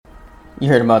You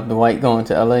heard about Dwight going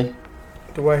to LA?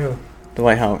 Dwight who?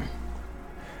 Dwight Howard.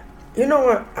 You know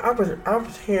what? I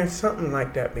was hearing something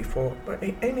like that before, but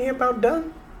ain't he about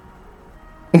done?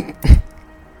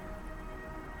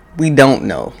 We don't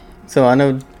know. So I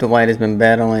know Dwight has been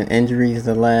battling injuries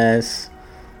the last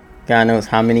God knows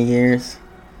how many years.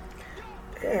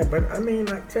 Yeah, but I mean,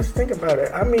 like, just think about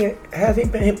it. I mean, has he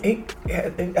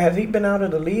been out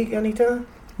of the league anytime?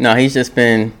 No, he's just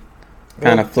been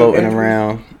kind of floating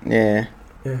around. Yeah.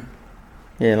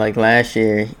 Yeah, like last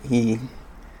year, he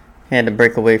had to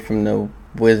break away from the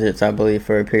Wizards, I believe,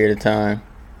 for a period of time.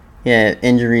 He had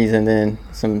injuries and then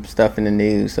some stuff in the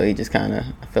news, so he just kind of,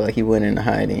 I feel like he went into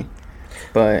hiding.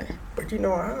 But you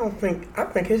know, I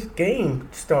think his game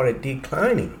started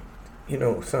declining. You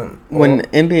know, when the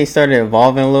NBA started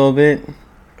evolving a little bit,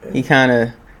 he kind of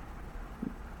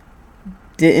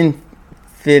didn't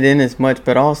fit in as much,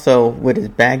 but also with his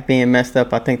back being messed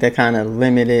up, I think that kind of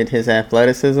limited his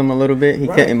athleticism a little bit. He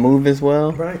couldn't move as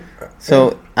well. Right.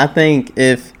 So I think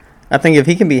if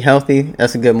he can be healthy,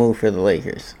 that's a good move for the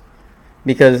Lakers,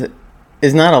 because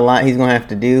it's not a lot he's gonna have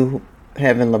to do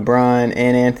having LeBron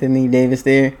and Anthony Davis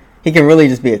there. He can really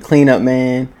just be a cleanup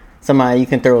man, somebody you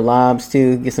can throw lobs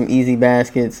to, get some easy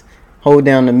baskets, hold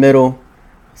down the middle.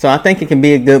 So I think it can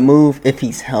be a good move if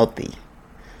he's healthy.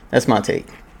 That's my take.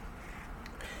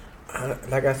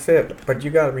 Like I said, but you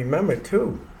got to remember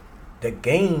too, the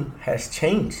game has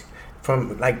changed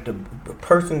from like the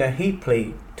person that he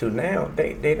played to now.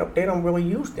 They don't really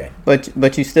use that.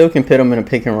 But you still can put him in a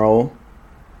pick and roll,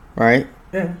 right?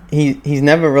 Yeah. He's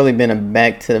never really been a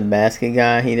back to the basket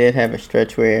guy. He did have a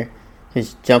stretch where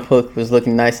his jump hook was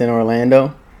looking nice in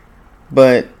Orlando,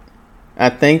 but I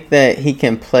think that he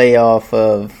can play off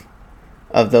of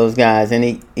those guys, and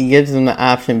he gives them the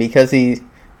option because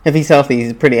if he's healthy,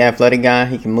 he's a pretty athletic guy.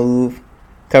 He can move,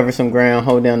 cover some ground,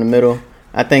 hold down the middle.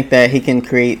 I think that he can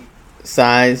create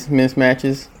size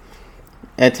mismatches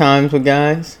at times with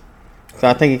guys. So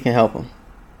I think it can help him.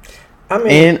 I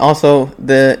mean, and also,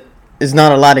 there's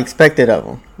not a lot expected of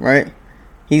him, right?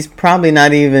 He's probably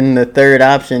not even the third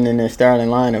option in their starting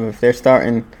lineup. If they're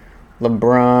starting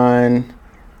LeBron,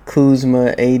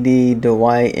 Kuzma, AD,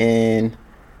 Dwight, and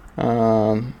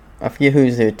I forget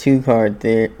who's their two guard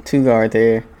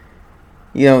there.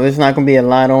 You know, there's not going to be a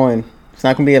lot on. It's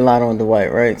not going to be a lot on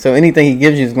Dwight, right? So anything he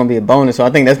gives you is going to be a bonus. So I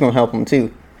think that's going to help him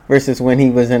too. Versus when he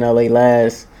was in LA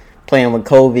last playing with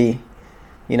Kobe,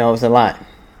 you know, it was a lot.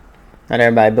 Not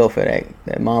everybody built for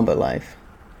that Mamba life.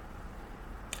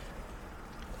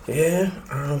 Yeah,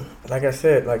 like I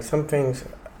said, like some things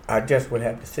I just would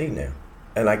have to see now.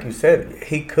 And like you said,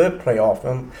 he could play off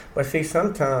them, but see,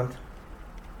 sometimes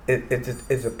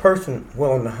it's a person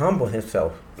willing to humble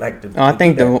himself. I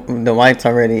think the White's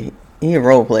already, he's a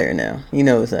role player now. He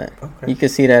knows that. Okay. You can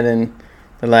see that in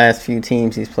the last few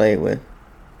teams he's played with.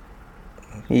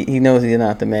 He knows he's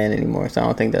not the man anymore, so I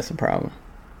don't think that's a problem.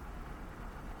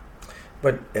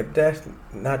 But if that's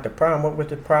not the problem, what was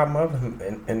the problem of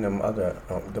him in them other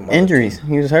injuries? Teams?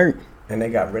 He was hurt, and they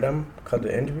got rid of him because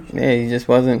of injuries. Yeah, he just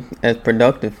wasn't as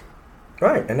productive.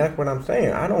 Right, and that's what I'm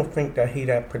saying. I don't think that he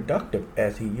that productive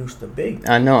as he used to be.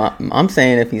 I know. I'm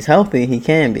saying if he's healthy, he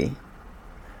can be.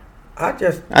 I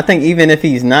think even if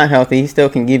he's not healthy, he still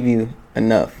can give you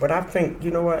enough. But I think, you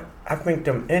know what? I think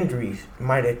them injuries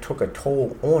might have took a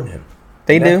toll on him.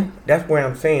 They do? That's where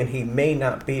I'm saying he may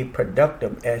not be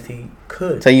productive as he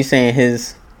could. So you're saying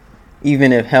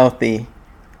even if healthy,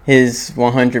 his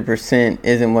 100%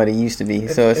 isn't what it used to be.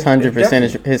 So it's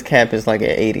 100%, his cap is like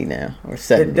at 80 now or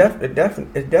 70.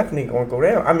 It's definitely going to go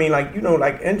down. I mean, like, you know,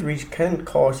 like injuries can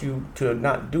cause you to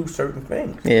not do certain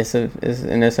things. Yeah,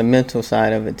 and there's a mental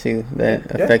side of it too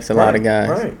that affects a lot of guys.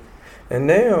 Right. And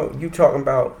now you talking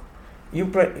about he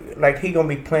gonna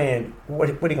be playing. What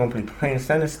he gonna be playing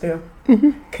center still?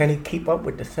 Mm-hmm. Can he keep up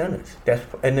with the centers that's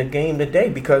in the game today?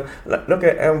 Because look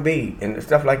at Embiid and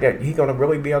stuff like that. He gonna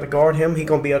really be able to guard him. He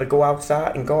gonna be able to go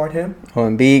outside and guard him. Oh,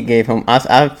 Embiid gave him.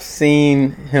 I've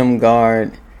seen him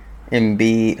guard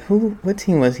Embiid. What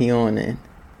team was he on then?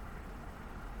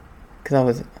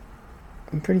 Because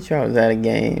I'm pretty sure I was at a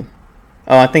game.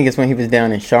 Oh, I think it's when he was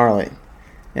down in Charlotte,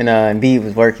 and Embiid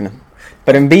was working him.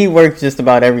 But Embiid works just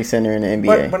about every center in the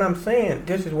NBA. But I'm saying,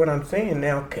 this is what I'm saying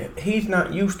now. He's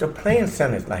not used to playing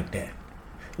centers like that.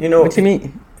 You know. What you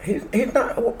mean? He's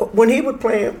not. When he was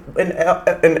playing in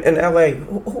LA,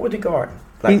 who was he guarding?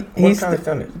 Like what kind of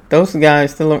centers? Those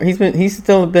guys still. He's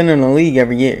still been in the league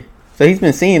every year, so he's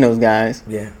been seeing those guys.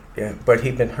 Yeah. But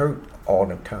he's been hurt all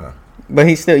the time. But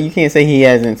he's still. You can't say he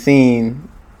hasn't seen.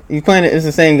 He's playing. It's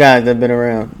the same guys that've been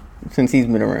around since he's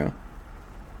been around.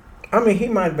 I mean, he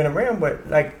might have been around, but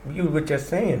like you were just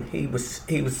saying, he was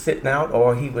sitting out,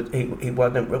 or he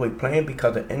wasn't really playing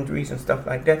because of injuries and stuff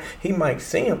like that. He might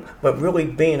see him, but really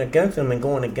being against him and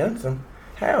going against him.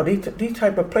 How these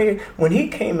type of players, when he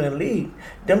came in the league,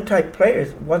 them type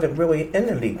players wasn't really in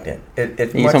the league then. You're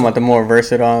talking about the more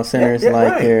versatile centers,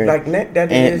 right.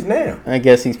 That it is now. I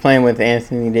guess he's playing with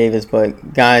Anthony Davis,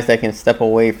 but guys that can step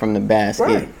away from the basket.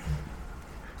 Right.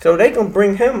 So they can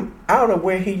bring him out of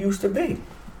where he used to be.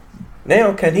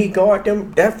 Now, can he guard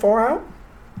them that far out,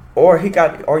 or you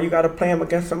got to play him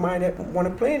against somebody that want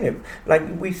to play him? Like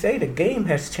we say, the game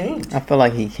has changed. I feel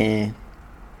like he can,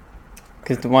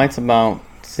 because Dwight's about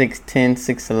 6'10",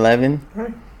 6'11".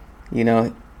 Right. You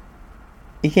know,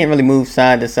 he can't really move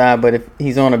side to side, but if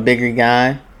he's on a bigger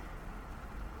guy,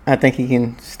 I think he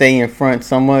can stay in front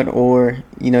somewhat, or,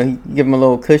 you know, give him a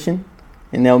little cushion,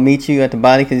 and they'll meet you at the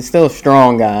body, because he's still a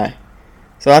strong guy.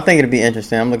 So I think it'll be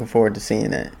interesting. I'm looking forward to seeing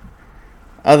that.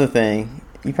 Other thing,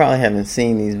 you probably haven't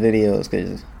seen these videos,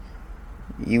 because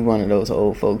you one of those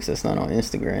old folks that's not on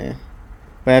Instagram.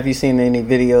 But have you seen any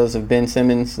videos of Ben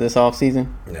Simmons this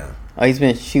offseason? No. Oh, he's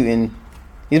been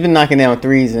knocking down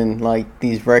threes in like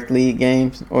these rec league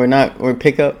games, or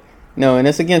pickup. No, and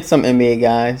it's against some NBA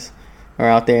guys who are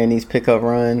out there in these pickup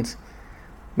runs.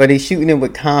 But he's shooting it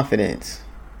with confidence,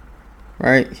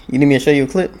 right? You need me to show you a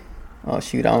clip? Oh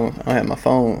shoot, I don't have my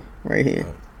phone right here.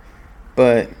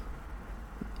 But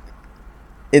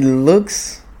it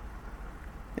looks.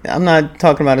 I'm not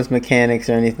talking about his mechanics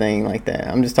or anything like that.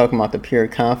 I'm just talking about the pure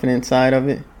confidence side of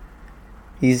it.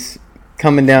 He's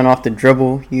coming down off the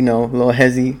dribble, you know, a little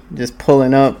hezzy, just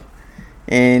pulling up,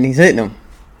 and he's hitting them.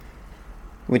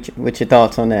 What's your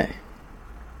thoughts on that?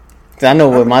 Because I know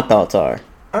what my thoughts are.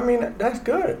 I mean, that's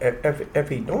good if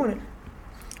he's doing it.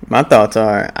 My thoughts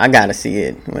are, I got to see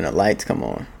it when the lights come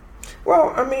on.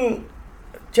 Well, I mean,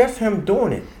 just him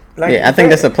doing it. Like yeah, I think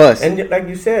that's a plus. And like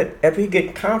you said, if he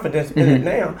get confidence in it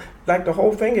now, like the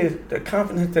whole thing is the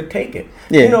confidence to take it.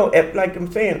 Yeah. You know, like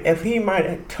I'm saying, if he might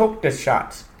have took the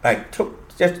shots,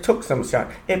 took some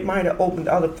shots, it might have opened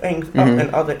other things up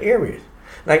in other areas.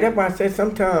 Like that's why I said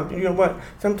sometimes, you know what?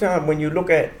 Sometimes when you look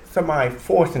at somebody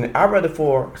forcing it, I'd rather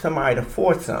for somebody to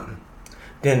force something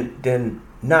than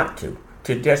not to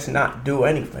just not do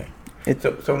anything.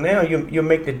 So now you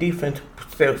make the defense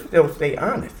still stay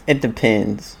honest. It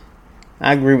depends.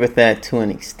 I agree with that to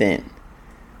an extent.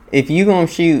 If you're going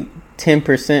to shoot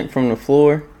 10% from the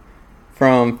floor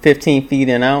from 15 feet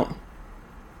and out,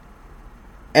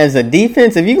 as a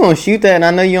defense, if you're going to shoot that, and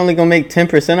I know you're only going to make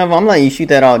 10% of them, I'm letting you shoot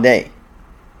that all day.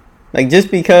 Like,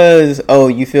 just because,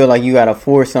 you feel like you got to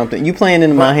force something, you playing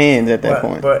into my hands at that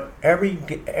point. But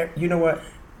you know what?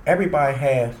 Everybody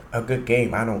has a good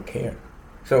game. I don't care.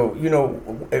 So, you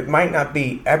know, it might not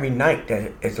be every night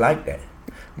that it's like that.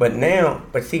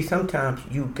 But see, sometimes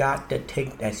you got to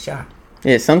take that shot.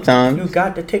 Yeah, sometimes. You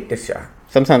got to take the shot.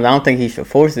 Sometimes I don't think he should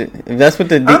force it. If that's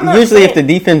what if the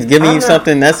defense giving you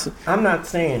something, that's. I'm not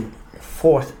saying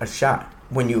force a shot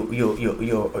when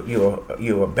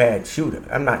you're a bad shooter.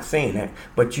 I'm not saying that,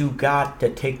 but you got to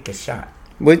take the shot.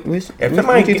 What you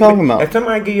talking about? If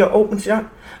somebody give you an open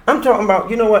shot, I'm talking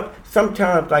about, you know what?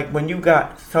 Sometimes, like when you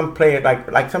got some player,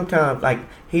 like sometimes, like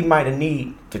he might have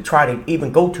need to try to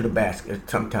even go to the basket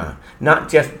sometimes, not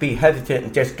just be hesitant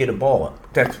and just get a ball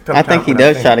up. I think he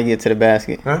does try to get to the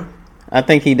basket. Huh? I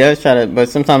think he does try to, but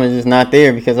sometimes it's just not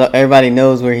there because everybody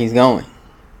knows where he's going.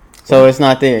 So it's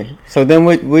not there. So then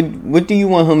what do you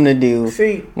want him to do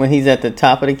when he's at the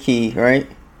top of the key, right?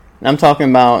 I'm talking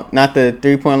about not the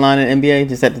 3-point line in the NBA,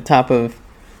 just at the top of,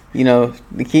 you know,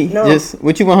 the key. No. Just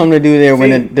what you want him to do there when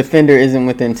the defender isn't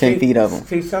within 10 feet of him.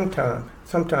 See,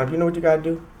 sometimes, you know what you gotta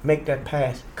do? Make that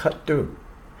pass, cut through.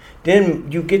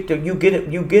 Then you get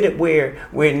it where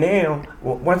now,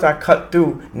 once I cut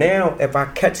through, now if I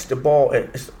catch the ball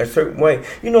a certain way,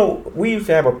 you know, we used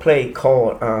to have a play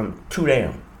called 2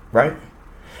 down, right?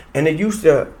 And it used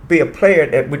to be a player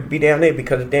that would be down there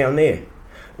because it's down there.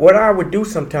 What I would do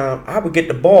sometimes, I would get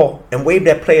the ball and wave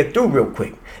that player through real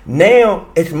quick. Now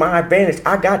it's my advantage.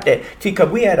 I got that. See,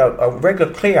 because we had a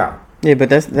regular clear out. Yeah, but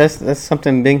that's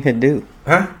something Bing could do.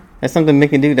 Huh? That's something Bing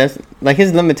can do. That's like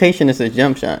his limitation is his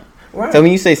jump shot. Right. So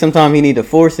when you say sometimes he need to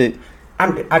force it,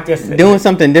 I just doing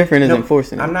something different isn't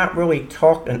forcing it. I'm not really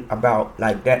talking about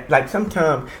like that. Like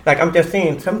sometimes, like I'm just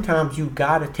saying, sometimes you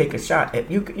gotta take a shot.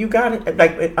 You gotta,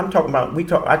 like I'm talking about.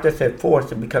 I just said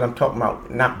force it because I'm talking about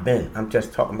not Ben. I'm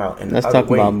just talking about Let's talk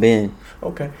about Ben.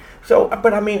 Okay. So,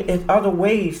 but I mean, it's other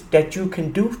ways that you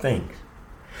can do things.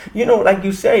 You know, like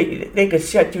you say, they could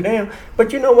shut you down.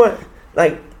 But you know what?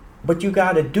 But you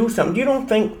got to do something. You don't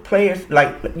think players,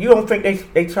 you don't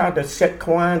think they try to shut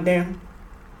Kawhi down?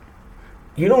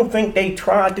 You don't think they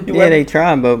tried to do Yeah, they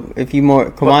tried, but if you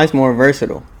more Kawhi's more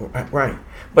versatile. Right.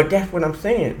 But that's what I'm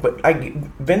saying. But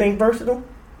Ben ain't versatile.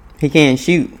 He can't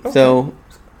shoot. Okay. So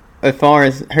as far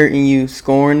as hurting you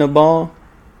scoring the ball,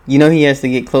 you know he has to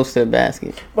get close to the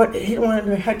basket. But he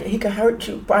can hurt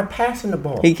you by passing the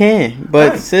ball. He can,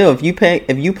 but still, if you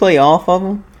play off of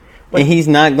him, and he's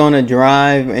not going to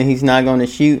drive and he's not going to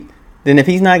shoot, then if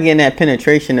he's not getting that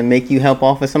penetration to make you help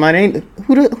off of somebody,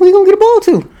 who you gonna get a ball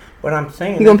to? What I'm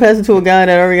saying, you gonna pass it to a guy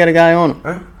that already got a guy on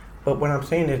him. But what I'm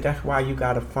saying is that's why you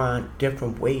got to find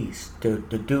different ways to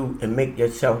do and make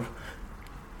yourself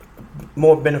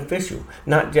more beneficial.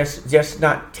 Not just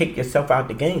not take yourself out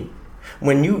the game.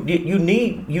 When you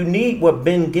need what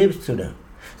Ben gives to them.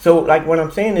 So, like, what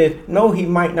I'm saying is, no, he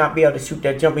might not be able to shoot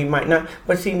that jump. He might not.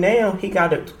 But see, now he got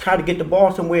to try to get the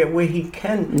ball somewhere where he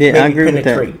can maybe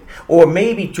penetrate. Or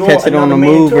maybe draw catch it on a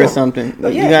move or something.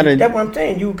 But yeah, that's what I'm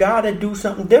saying. You got to do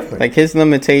something different. Like, his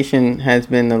limitation has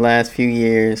been the last few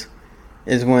years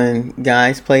is when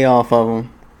guys play off of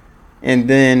him. And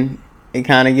then it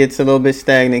kind of gets a little bit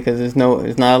stagnant because there's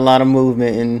not a lot of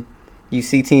movement. And you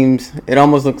see teams, it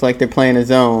almost looks like they're playing a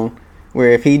zone.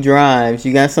 Where if he drives,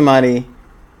 you got somebody...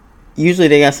 Usually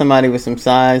they got somebody with some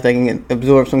size that can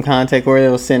absorb some contact or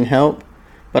they'll send help.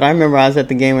 But I remember I was at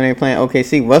the game when they were playing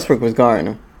OKC. Westbrook was guarding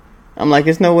him. I'm like,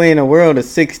 there's no way in the world a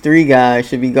 6'3" guy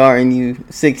should be guarding you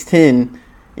 6'10",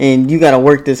 and you got to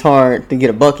work this hard to get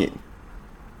a bucket.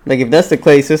 Like, if that's the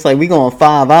case, it's like we going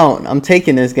 5 out. I'm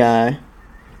taking this guy,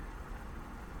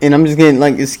 and I'm just getting,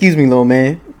 like, excuse me, little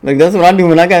man. Like, that's what I do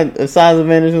when I got a size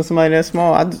advantage on somebody that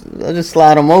small. I just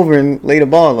slide them over and lay the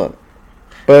ball up.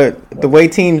 But the way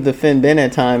teams defend Ben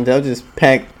at times, they'll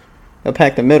pack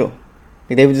the middle.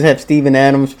 Like they would just have Steven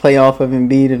Adams play off of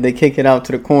Embiid. If they kick it out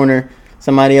to the corner,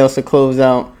 somebody else will close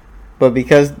out. But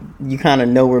because you kind of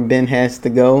know where Ben has to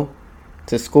go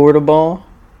to score the ball,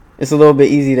 it's a little bit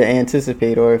easy to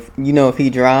anticipate. Or if he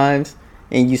drives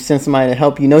and you send somebody to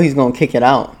help, he's going to kick it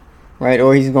out, right?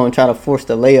 Or he's going to try to force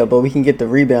the layup, but we can get the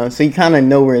rebound. So you kind of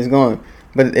know where he's going.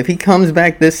 But if he comes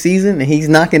back this season and he's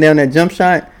knocking down that jump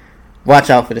shot, watch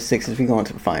out for the Sixers. We're going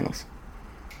to the finals.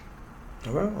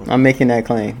 Well, I'm making that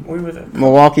claim.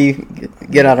 Milwaukee,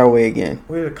 get out our way again.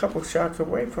 We're a couple shots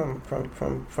away from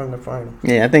the final.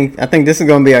 Yeah, I think this is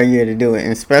going to be our year to do it,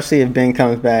 and especially if Ben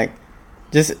comes back,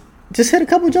 just hit a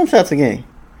couple jump shots again.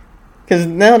 Because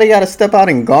now they got to step out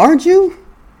and guard you,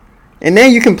 and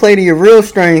then you can play to your real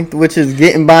strength, which is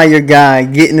getting by your guy,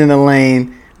 getting in the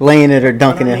lane, laying it or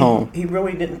dunking it home. He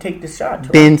really didn't take the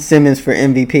shot. Ben Simmons for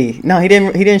MVP. No, he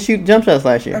didn't. He didn't shoot jump shots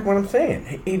last year. That's what I'm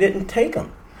saying. He didn't take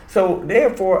them. So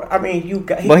therefore, I mean, he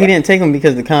didn't take them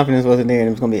because the confidence wasn't there and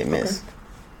it was going to be a miss.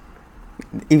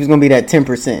 Okay. He was going to be that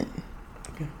 10%.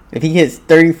 Okay. If he hits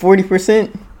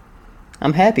 30-40%,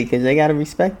 I'm happy because they got to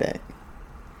respect that.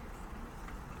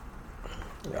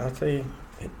 I'd say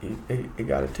he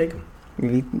got to take them.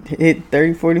 If he hit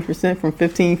 30-40% from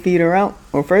 15 feet or out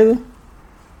or further,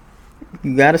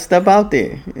 you got to step out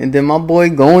there. And then my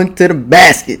boy going to the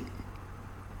basket.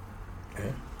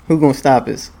 Okay. Who going to stop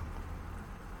us?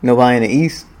 Nobody in the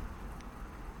East.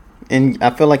 And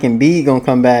I feel like Embiid going to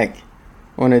come back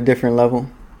on a different level.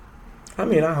 I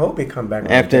mean, I hope he come back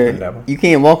on a different level. You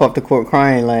can't walk off the court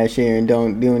crying last year and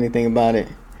don't do anything about it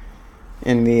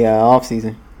in the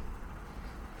offseason.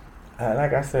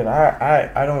 Like I said,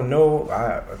 I don't know.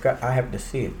 I have to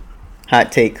see it.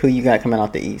 Hot take. Who you got coming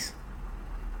out the East?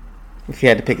 If you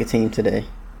had to pick a team today.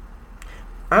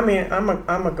 I mean, I'm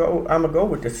a go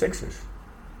with the Sixers.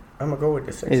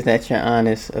 Is that your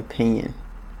honest opinion?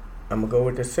 I'm gonna go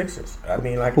with the Sixers. I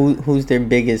mean, like who's their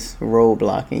biggest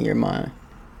roadblock in your mind?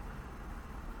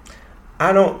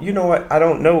 You know what? I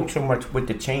don't know so much with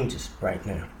the changes right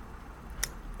now.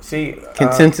 See,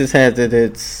 consensus has it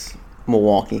it's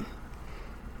Milwaukee.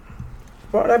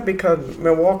 Well, that's because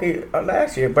Milwaukee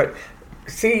last year, but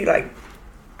see, like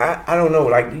I don't know.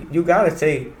 Like you gotta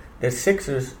say the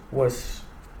Sixers was.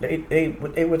 They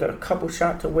were a couple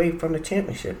shots away from the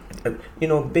championship.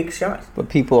 Big shots. But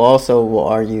people also will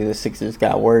argue the Sixers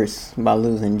got worse by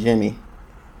losing Jimmy.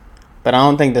 But I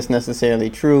don't think that's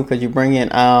necessarily true because you bring in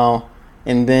Al,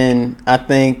 and then I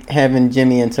think having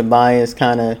Jimmy and Tobias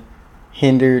kind of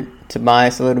hindered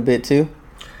Tobias a little bit too.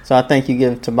 So I think you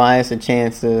give Tobias a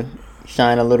chance to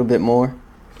shine a little bit more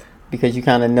because you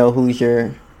kind of know who's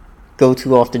your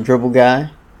go-to off the dribble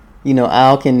guy.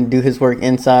 Al can do his work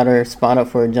inside or spot up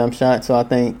for a jump shot. So I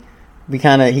think he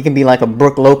can be like a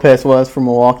Brook Lopez was for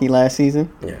Milwaukee last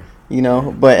season. Yeah.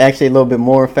 But actually a little bit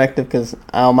more effective because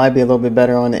Al might be a little bit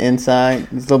better on the inside.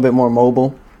 He's a little bit more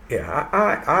mobile. Yeah,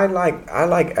 I like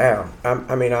Al.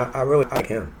 I mean, I really like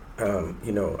him.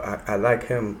 You know, I like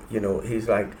him. You know, he's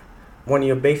like one of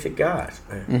your basic guys.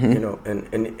 Mm-hmm. You know,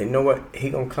 and you know what? He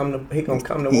gonna come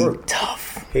to work.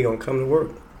 Tough. He gonna come to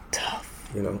work. Tough.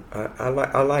 You know,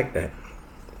 I like that.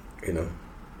 You know.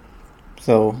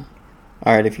 So,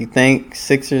 all right. If you think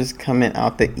Sixers coming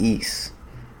out the East,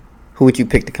 who would you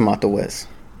pick to come out the West?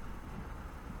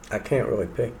 I can't really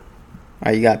pick. All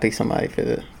right, you gotta pick somebody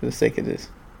for the sake of this.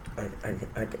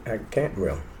 I can't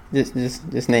really.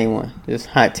 Just name one. Just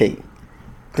hot take.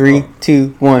 3,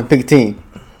 2, 1. Pick a team.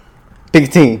 Pick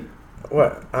a team.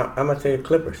 What? I'm gonna say the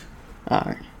Clippers. All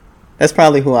right. That's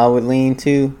probably who I would lean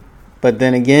to, but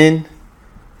then again,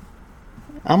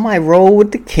 I might roll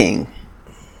with the King.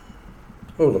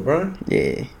 Who, LeBron?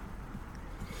 Yeah.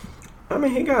 I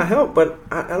mean, he got help, but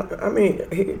I mean,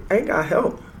 he ain't got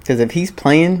help. Because if he's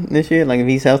playing this year, like if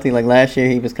he's healthy, like last year,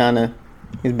 he was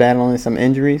battling some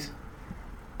injuries.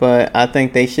 But I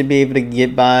think they should be able to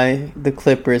get by the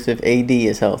Clippers if AD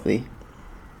is healthy.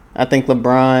 I think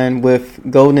LeBron,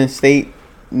 with Golden State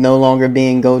no longer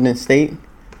being Golden State,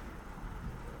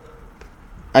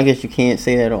 I guess you can't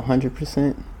say that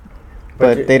 100%.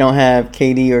 But they don't have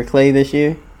KD or Clay this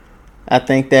year. I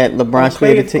think that LeBron should be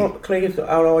able to take... Clay is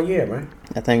out all year, right?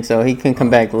 I think so. He can come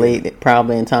back late,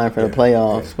 probably in time for the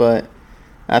playoffs. Yeah. But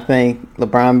I think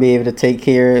LeBron be able to take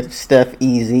care of Steph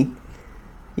easy.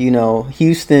 You know,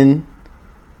 Houston,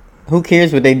 who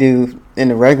cares what they do in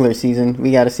the regular season?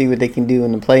 We got to see what they can do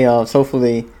in the playoffs.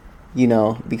 Hopefully, you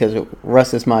know, because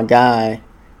Russ is my guy,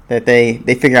 that they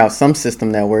figure out some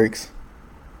system that works.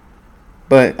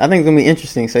 But I think it's going to be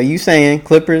interesting. So you saying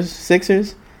Clippers,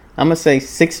 Sixers? I'm going to say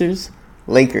Sixers,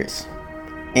 Lakers.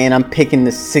 And I'm picking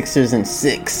the Sixers in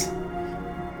 6.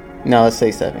 No, let's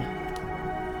say 7.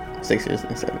 Sixers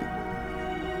in 7.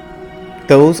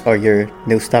 Those are your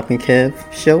No Stopping Kev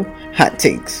show hot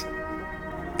takes.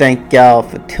 Thank y'all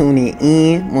for tuning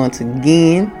in once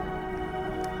again.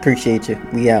 Appreciate you.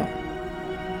 We out.